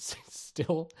 It's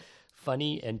still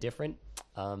funny and different.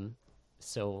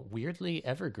 So weirdly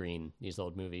evergreen, these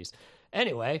old movies.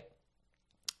 Anyway,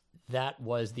 that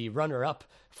was the runner-up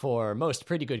for Most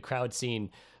Pretty Good Crowd Scene.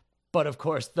 But of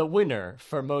course, the winner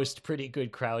for Most Pretty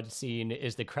Good Crowd Scene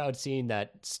is the crowd scene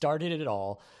that started it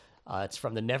all. It's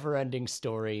from The Neverending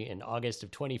Story in August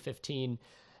of 2015.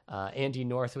 Andy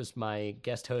North was my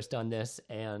guest host on this,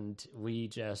 and we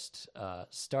just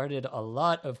started a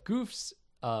lot of goofs,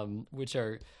 which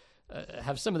are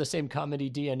have some of the same comedy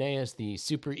DNA as the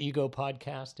Super Ego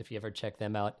podcast. If you ever check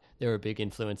them out, they're a big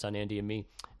influence on Andy and me.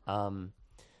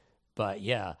 But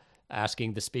yeah,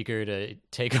 asking the speaker to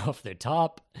take off their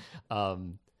top,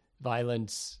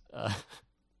 violence,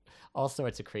 all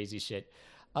sorts of crazy shit.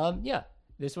 Yeah,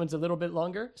 this one's a little bit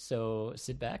longer, so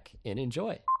sit back and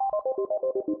enjoy.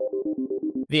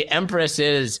 The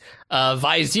Empress's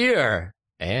vizier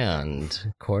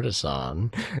and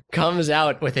courtesan comes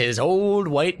out with his old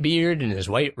white beard and his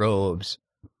white robes.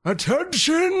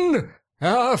 Attention,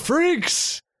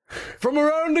 freaks from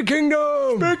around the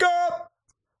kingdom. Speak up.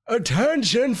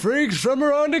 Attention, freaks from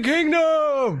around the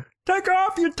kingdom. Take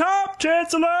off your top,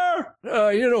 Chancellor.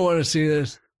 You don't want to see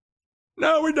this.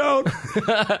 No, we don't.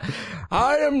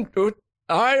 I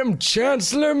am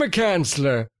Chancellor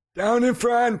McCancellor. Down in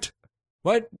front.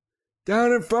 What?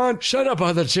 Down in front. Shut up,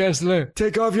 other Chancellor.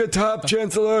 Take off your top,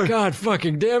 Chancellor. God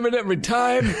fucking damn it every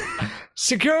time.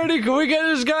 Security, can we get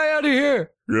this guy out of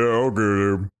here? Yeah, I'll get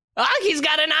him. He's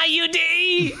got an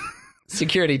IUD!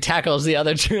 Security tackles the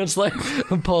other Chancellor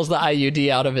and pulls the IUD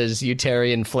out of his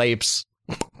Utarian flapes.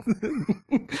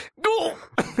 Go!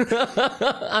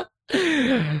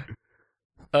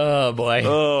 Oh, boy.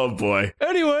 Oh, boy.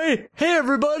 Anyway, hey,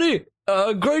 everybody.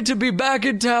 Great to be back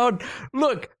in town.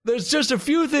 Look, there's just a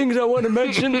few things I want to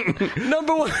mention.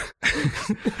 Number one,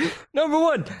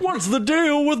 What's the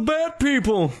deal with bat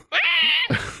people?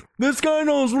 This guy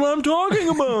knows what I'm talking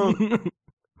about.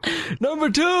 Number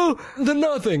two, the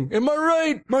nothing. Am I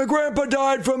right? My grandpa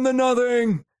died from the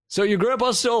nothing. So your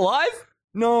grandpa's still alive?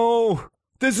 No.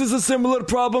 This is a similar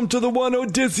problem to the one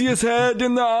Odysseus had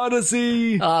in the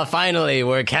Odyssey. Finally,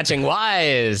 we're catching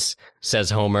wise, says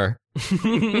Homer.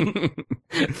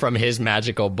 From his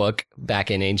magical book back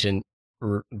in ancient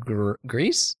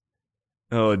Greece?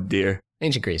 Oh, dear.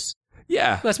 Ancient Greece.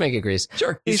 Yeah. Let's make it Greece.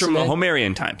 Sure. He's from the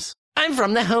Homerian times. I'm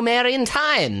from the Homerian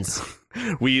times.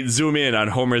 We zoom in on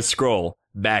Homer's scroll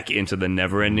back into the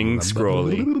never-ending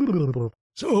scrolly.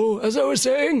 So, as I was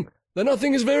saying, the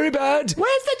nothing is very bad.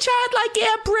 Where's the childlike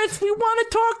empress? We want to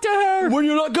talk to her. Well,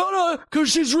 you're not gonna, because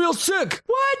she's real sick.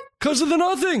 What? Because of the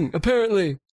nothing,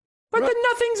 apparently. But the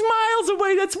nothing's miles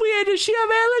away. That's weird. Does she have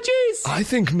allergies? I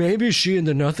think maybe she and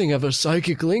the nothing have a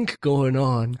psychic link going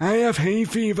on. I have hay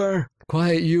fever.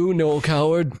 Quiet you, no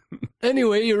coward.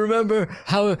 Anyway, you remember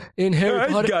how in Harry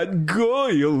Potter... got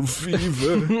goyle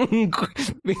fever.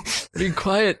 Be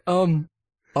quiet.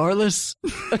 Arliss?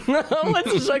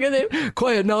 What's his second name?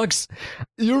 Quiet, Knox.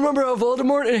 You remember how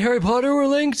Voldemort and Harry Potter were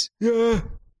linked? Yeah.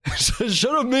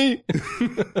 Shut up, me.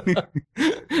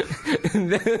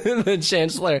 The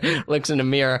Chancellor looks in a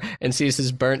mirror and sees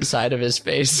his burnt side of his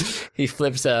face. He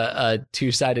flips a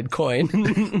two-sided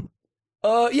coin.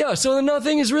 Yeah, so the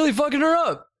nothing is really fucking her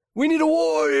up. We need a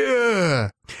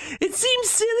warrior. It seems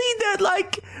silly that,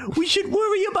 like, we should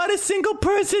worry about a single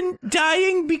person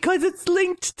dying because it's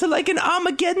linked to, like, an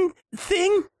Armageddon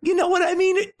thing. You know what I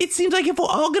mean? It seems like if we're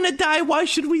all gonna die, why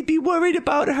should we be worried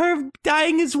about her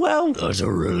dying as well? That's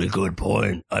a really good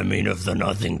point. I mean, if the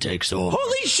nothing takes over.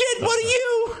 Holy shit, what are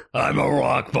you? I'm a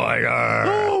rock biter.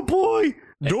 Oh, boy.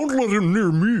 Don't let him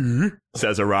near me,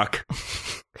 says a rock.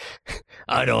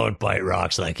 I don't bite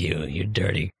rocks like you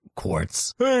dirty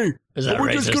quartz. Hey, Is that are we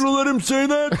racist? just gonna let him say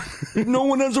that? No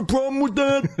one has a problem with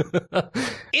that?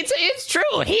 It's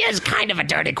true. He is kind of a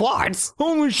dirty quartz.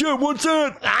 Holy shit, what's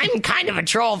that? I'm kind of a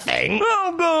troll thing.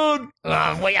 Oh,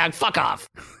 God. Wait, fuck off.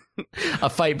 A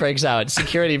fight breaks out.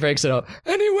 Security breaks it up.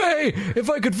 Anyway, if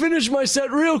I could finish my set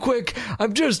real quick,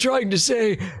 I'm just trying to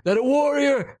say that a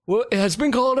warrior has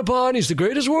been called upon. He's the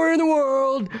greatest warrior in the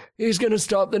world. He's gonna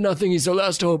stop the nothing. He's our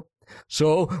last hope.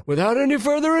 So, without any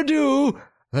further ado,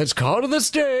 let's call to the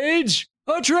stage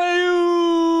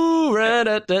Atreyu!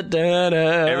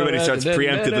 Everybody starts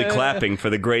preemptively clapping for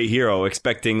the great hero,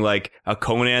 expecting like a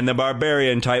Conan the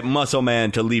Barbarian type muscle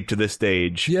man to leap to the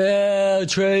stage. Yeah,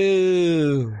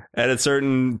 Atreyu! At a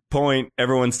certain point,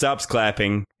 everyone stops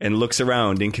clapping and looks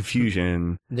around in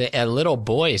confusion. A little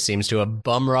boy seems to have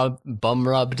bum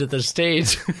rubbed the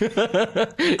stage.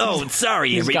 Oh,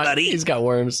 sorry, everybody. He's got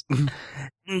worms.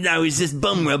 I was just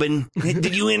bum rubbing.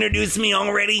 Did you introduce me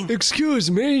already? Excuse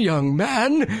me, young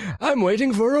man. I'm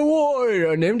waiting for a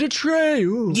warrior named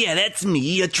Atreyu. Yeah, that's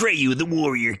me, Atreyu, the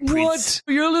warrior prince.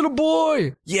 What? You're a little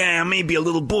boy. Yeah, maybe a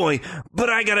little boy, but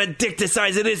I got a dick the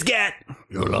size of this gat.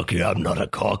 You're lucky I'm not a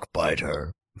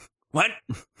cockbiter. What?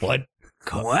 What?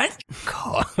 What?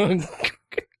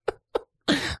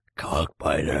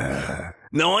 Cockbiter.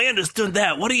 No, I understood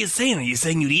that. What are you saying? Are you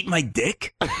saying you'd eat my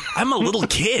dick? I'm a little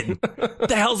kid. What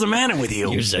the hell's the matter with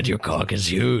you? You said your cock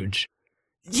is huge.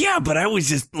 Yeah, but I was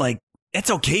just like,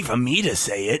 it's okay for me to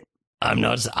say it. I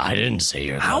didn't say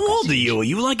your cock How is old are huge. you? Are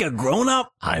you like a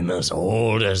grown-up? I'm as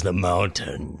old as the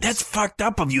mountains. That's fucked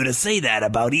up of you to say that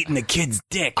about eating a kid's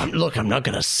dick. Look, I'm not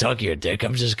gonna suck your dick.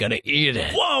 I'm just gonna eat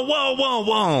it. Whoa, whoa, whoa,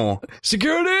 whoa.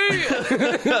 Security!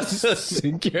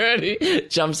 Security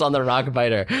jumps on the rock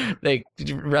biter. They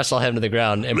wrestle him to the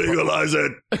ground. And Legalize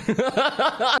it.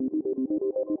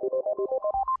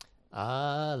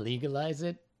 legalize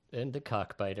it and the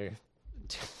cockbiter.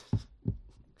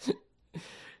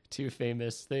 Two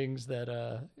famous things that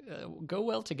go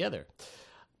well together.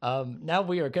 Now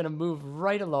we are going to move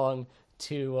right along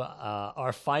to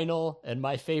our final and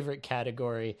my favorite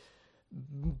category,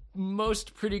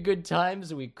 most pretty good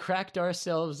times we cracked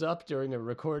ourselves up during a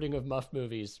recording of Muff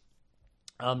Movies.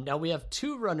 Now we have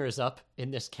two runners-up in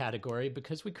this category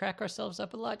because we crack ourselves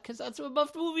up a lot because that's what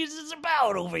Muff Movies is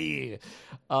about over here.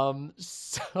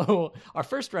 So our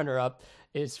first runner-up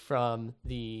is from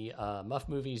the Muff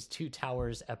Movies Two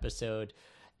Towers episode.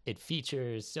 It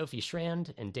features Sophie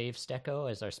Schrand and Dave Stecco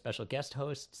as our special guest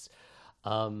hosts.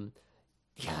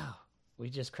 Yeah, we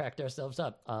just cracked ourselves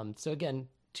up. So again,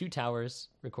 Two Towers,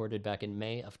 recorded back in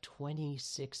May of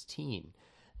 2016.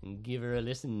 Give her a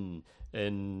listen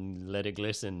and let it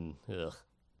glisten. Ugh.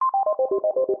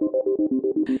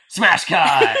 Smash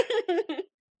cut!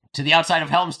 To the outside of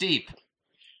Helm's Deep.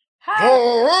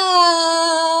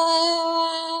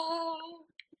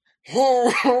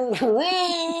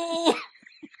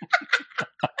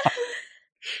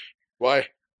 Why,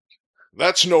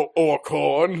 that's no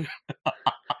Orcorn.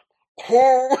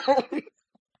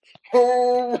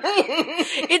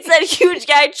 It's that huge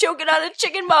guy choking on a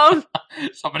chicken bone.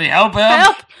 Somebody help him!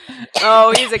 Help!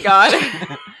 Oh, he's a god.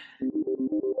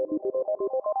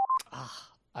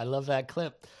 I love that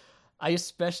clip. I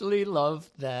especially love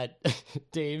that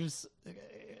Dave's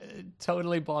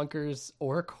totally bonkers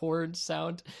orc horn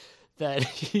sound, that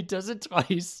he does it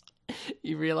twice.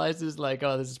 He realizes, like,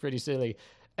 oh, this is pretty silly.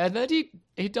 And then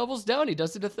he doubles down. He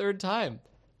does it a third time.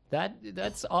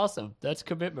 That's awesome. That's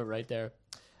commitment right there.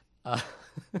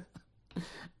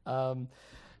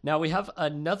 Now we have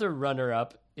another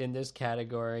runner-up in this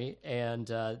category, and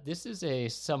this is a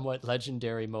somewhat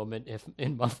legendary moment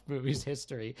in Muff Movies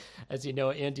history. As you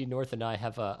know, Andy North and I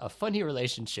have a funny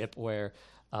relationship where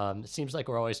it seems like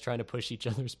we're always trying to push each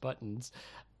other's buttons.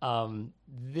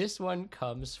 This one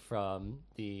comes from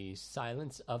the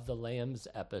Silence of the Lambs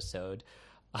episode,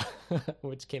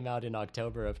 which came out in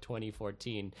October of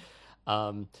 2014.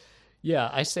 Yeah,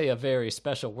 I say a very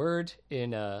special word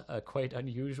in a quite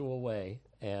unusual way,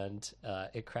 and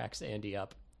it cracks Andy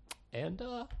up. And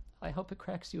I hope it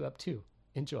cracks you up too.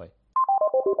 Enjoy.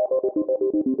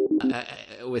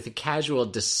 With a casual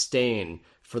disdain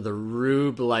for the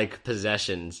rube-like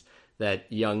possessions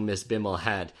that young Miss Bimmel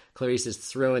had, Clarice is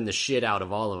throwing the shit out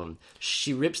of all of them.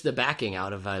 She rips the backing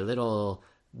out of a little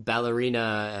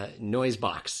ballerina music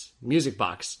box,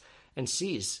 and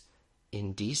sees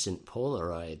indecent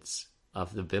Polaroids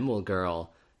of the Bimmel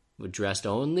girl, dressed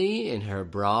only in her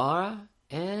bra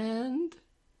and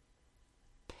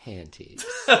panties.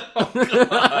 Oh,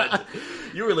 God.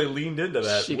 You really leaned into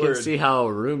that She word. can see how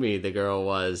roomy the girl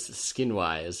was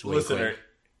skin-wise. Wink, Listener, wink.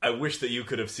 I wish that you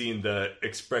could have seen the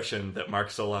expression that Mark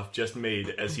Soloff just made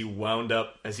as he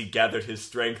gathered his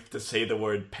strength to say the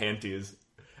word panties,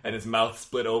 and his mouth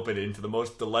split open into the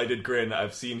most delighted grin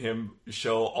I've seen him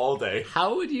show all day.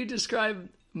 How would you describe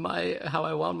how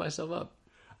I wound myself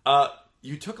up?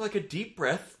 You took like a deep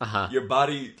breath. Uh-huh. Your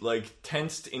body like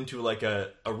tensed into like a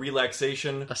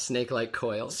relaxation. A snake-like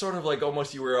coil. Sort of like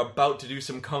almost you were about to do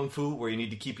some kung fu where you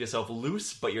need to keep yourself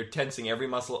loose, but you're tensing every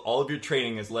muscle. All of your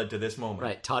training has led to this moment.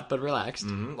 Right, taut but relaxed.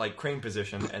 Mm-hmm, like crane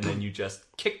position, and then you just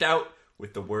kicked out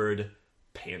with the word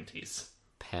panties.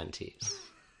 Panties.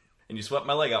 And you swept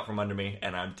my leg out from under me,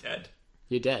 and I'm dead.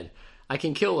 You're dead. I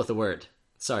can kill with a word.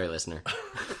 Sorry, listener.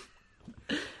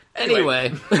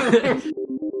 Anyway.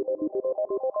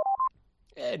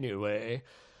 Anyway.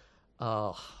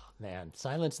 Oh, man.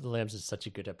 Silence of the Lambs is such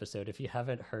a good episode. If you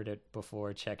haven't heard it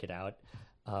before, check it out.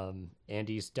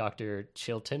 Andy's Dr.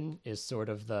 Chilton is sort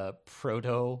of the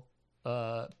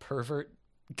proto-pervert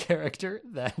character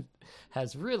that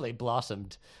has really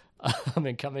blossomed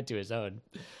and come into his own.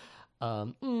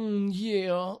 So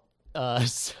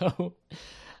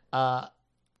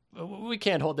we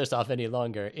can't hold this off any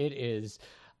longer. It is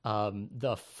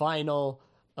the final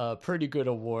Pretty Good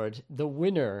Award. The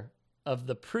winner of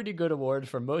the Pretty Good Award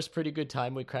for most Pretty Good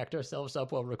Time we cracked ourselves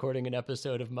up while recording an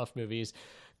episode of Muff Movies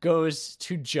goes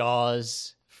to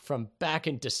Jaws from back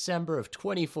in December of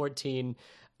 2014.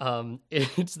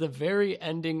 It's the very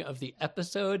ending of the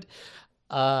episode.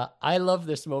 I love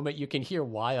this moment. You can hear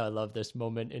why I love this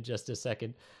moment in just a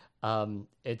second.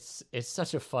 It's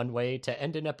such a fun way to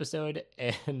end an episode,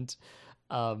 and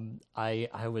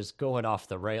I was going off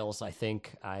the rails. I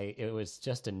think it was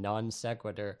just a non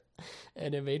sequitur,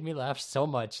 and it made me laugh so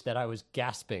much that I was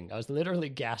gasping. I was literally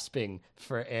gasping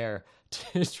for air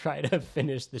to try to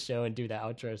finish the show and do the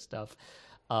outro stuff.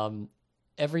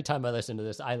 Every time I listen to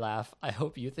this, I laugh. I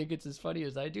hope you think it's as funny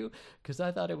as I do, because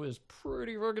I thought it was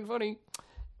pretty fucking funny.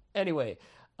 Anyway,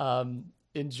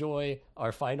 enjoy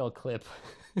our final clip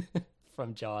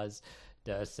from Jaws,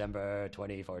 December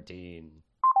 2014.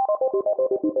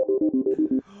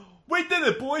 We did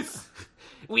it, boys!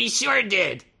 We sure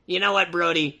did. You know what,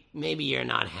 Brody? Maybe you're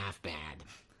not half bad.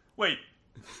 Wait.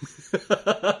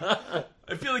 I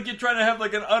feel like you're trying to have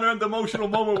like an unearned emotional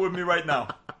moment with me right now.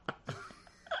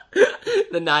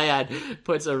 The Naiad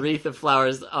puts a wreath of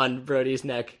flowers on Brody's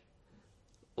neck.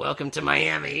 Welcome to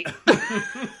Miami.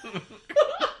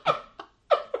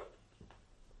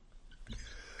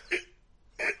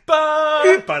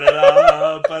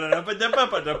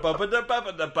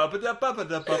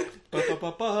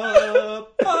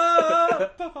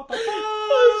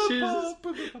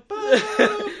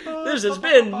 This has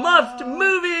been Muffed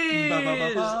Movies.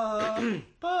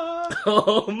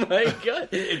 Oh my god.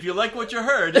 If you like what you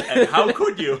heard, and how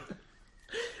could you?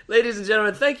 Ladies and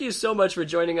gentlemen, thank you so much for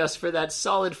joining us for that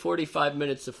solid 45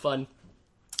 minutes of fun.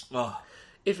 Oh.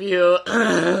 If you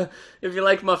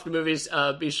like Muffed Movies,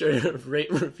 be sure to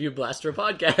rate, review, Blaster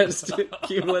Podcast.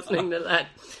 Keep listening to that.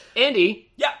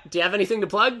 Andy, yeah, do you have anything to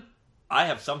plug? I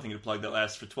have something to plug that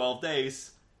lasts for 12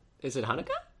 days. Is it Hanukkah?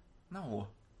 No.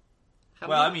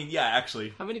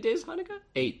 Actually. How many days Hanukkah?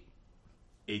 8.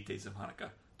 8 days of Hanukkah.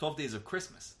 12 days of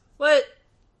Christmas. What?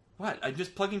 What? I'm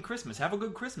just plugging Christmas. Have a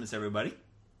good Christmas, everybody.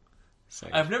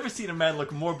 Sorry. I've never seen a man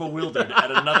look more bewildered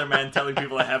at another man telling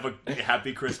people to have a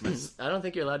happy Christmas. I don't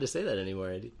think you're allowed to say that anymore,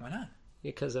 Andy. Why not?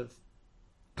 Because of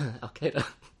Al-Qaeda.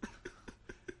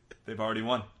 They've already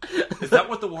won. Is that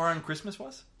what the war on Christmas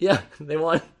was? Yeah, they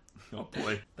won. Oh,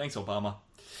 boy. Thanks, Obama.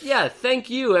 Yeah, thank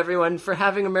you, everyone, for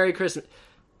having a Merry Christmas.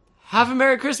 Have a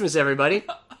Merry Christmas, everybody.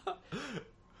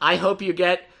 I hope you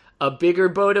get a bigger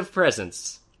boat of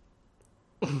presents.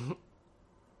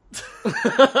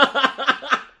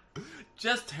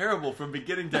 Just terrible from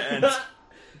beginning to end.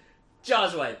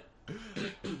 Jaws White.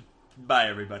 Bye,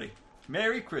 everybody.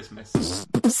 Merry Christmas.